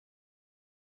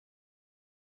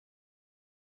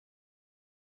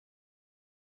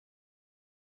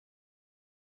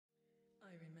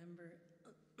remember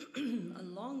a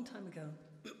long time ago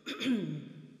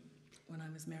when I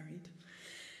was married,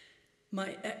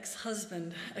 my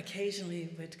ex-husband occasionally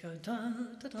would go da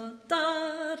da da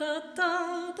da da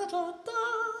da da da da,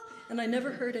 and I never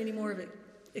heard any more of it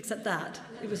except that.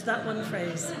 It was that one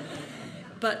phrase.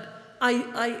 But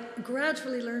I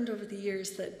gradually learned over the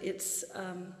years that it's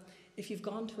if you've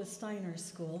gone to a Steiner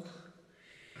school,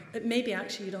 maybe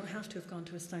actually you don't have to have gone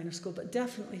to a Steiner school, but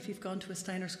definitely if you've gone to a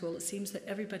Steiner school, it seems that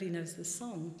everybody knows this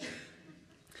song.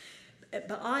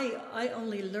 But I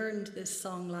only learned this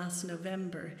song last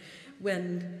November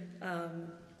when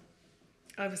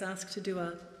I was asked to do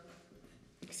a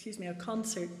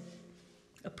concert,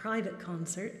 a private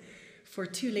concert for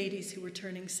two ladies who were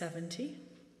turning 70.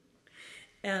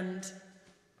 And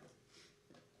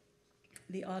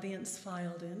the audience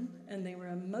filed in, and they were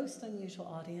a most unusual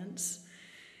audience.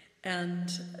 And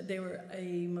they were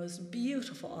a most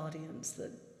beautiful audience,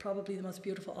 probably the most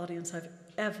beautiful audience I've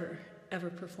ever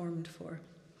performed for.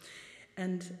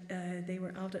 And they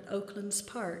were out at Oaklands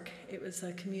Park. It was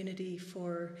a community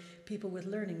for people with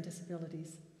learning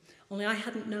disabilities. Only I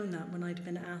hadn't known that when I'd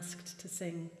been asked to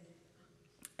sing.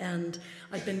 And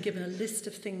I'd been given a list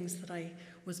of things that I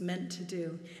was meant to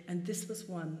do, and this was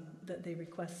one that they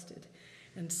requested.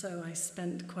 And so I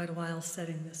spent quite a while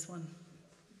setting this one.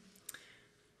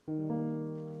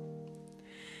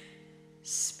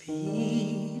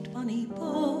 Speed, bonny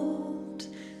boat,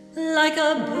 like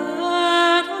a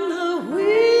bird on the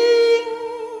wing,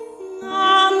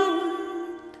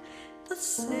 onward the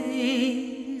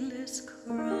sailors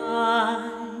cry.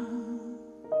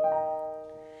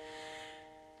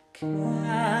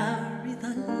 Carry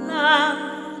the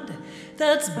lad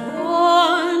that's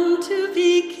born to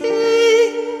be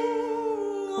king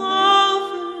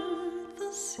over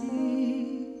the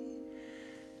sea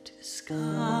to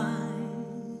Skye.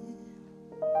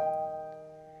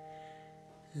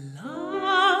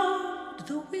 Loud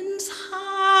the winds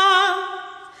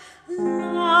howl,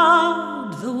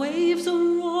 loud the waves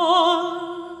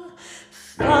roar,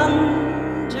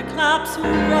 thunderclaps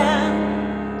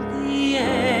rend the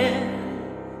air.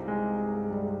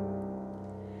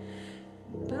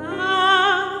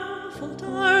 Baffled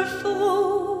our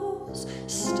foes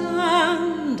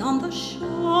stand on the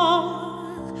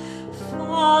shore,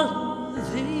 follow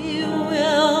they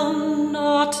will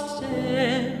not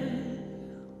dare.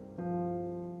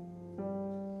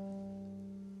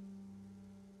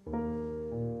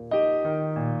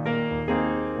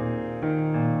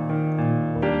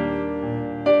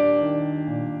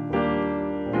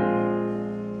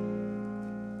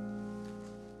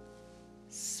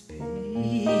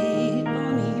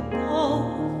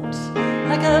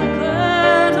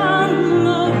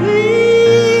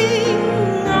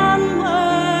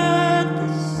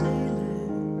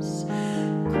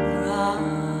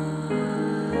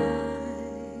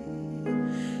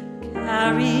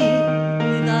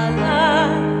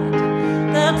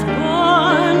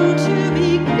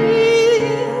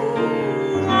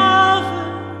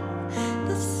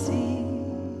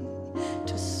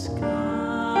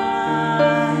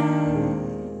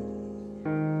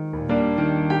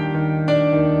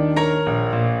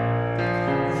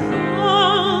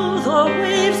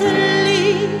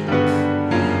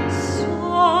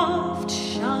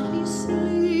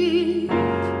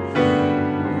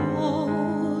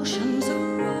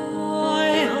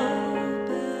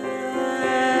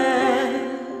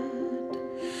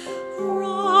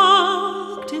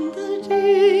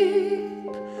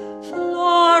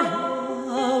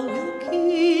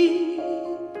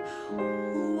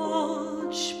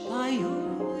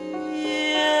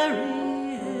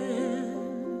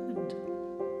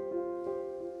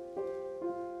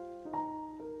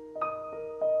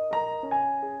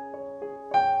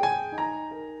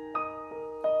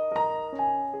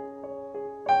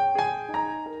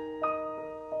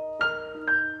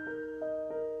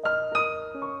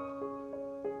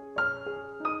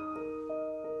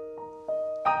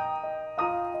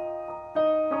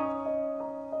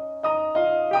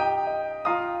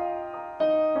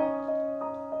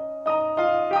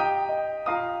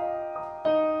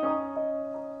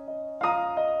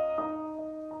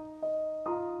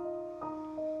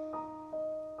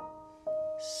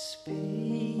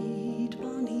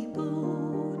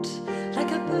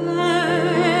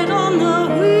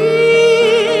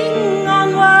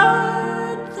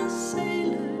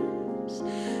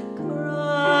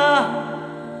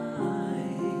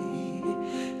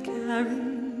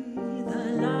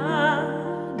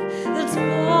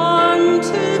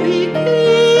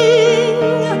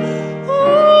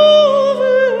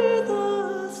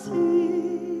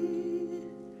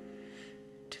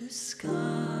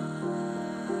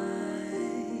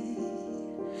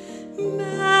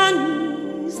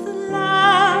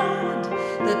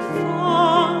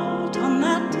 fought on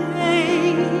that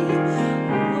day,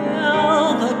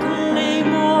 well, the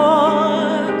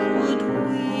claymore could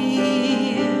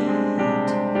wield.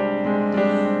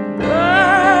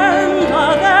 Burned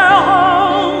are their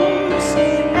homes,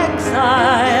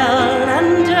 exile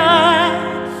and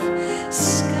death,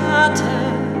 scatter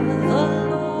the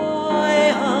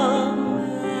loyal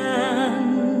men.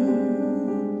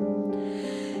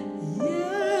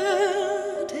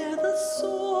 Yet ere the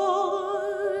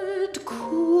sword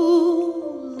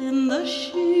cool in the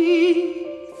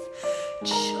sheath,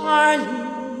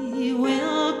 Charlie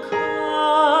will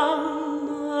come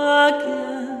again.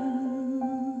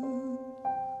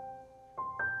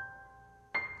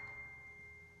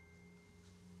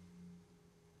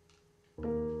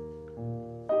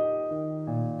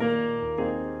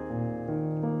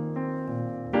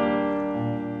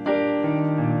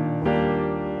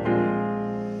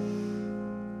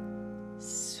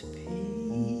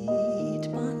 Sweet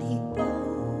bonny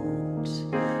boat,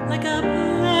 like a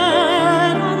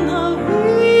bird on the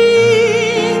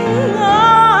wing,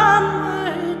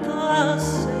 onward the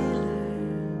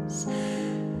sailors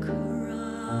cry.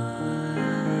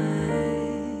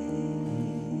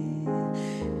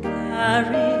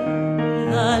 Carry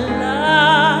the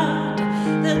lad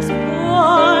that's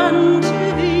born to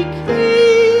be king.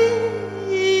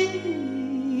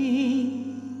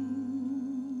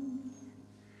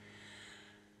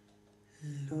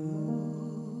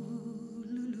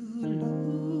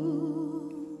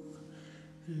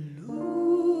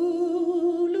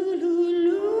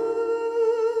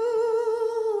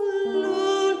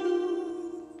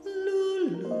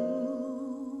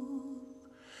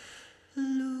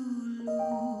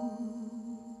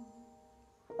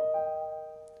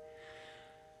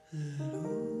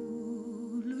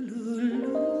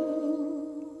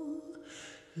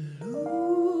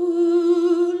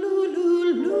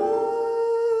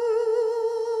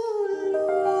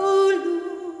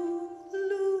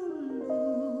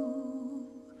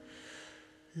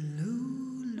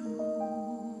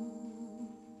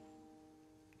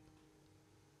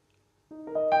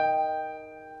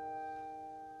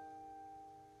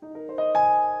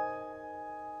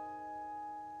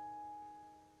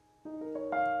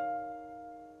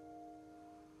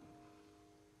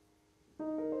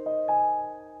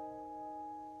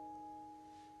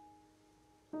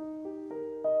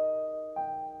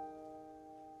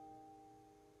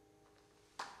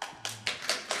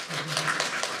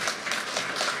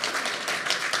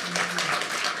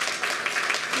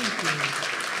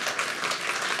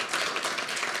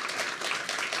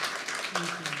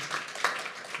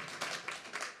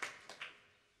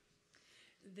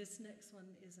 This next one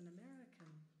is an American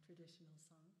traditional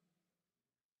song.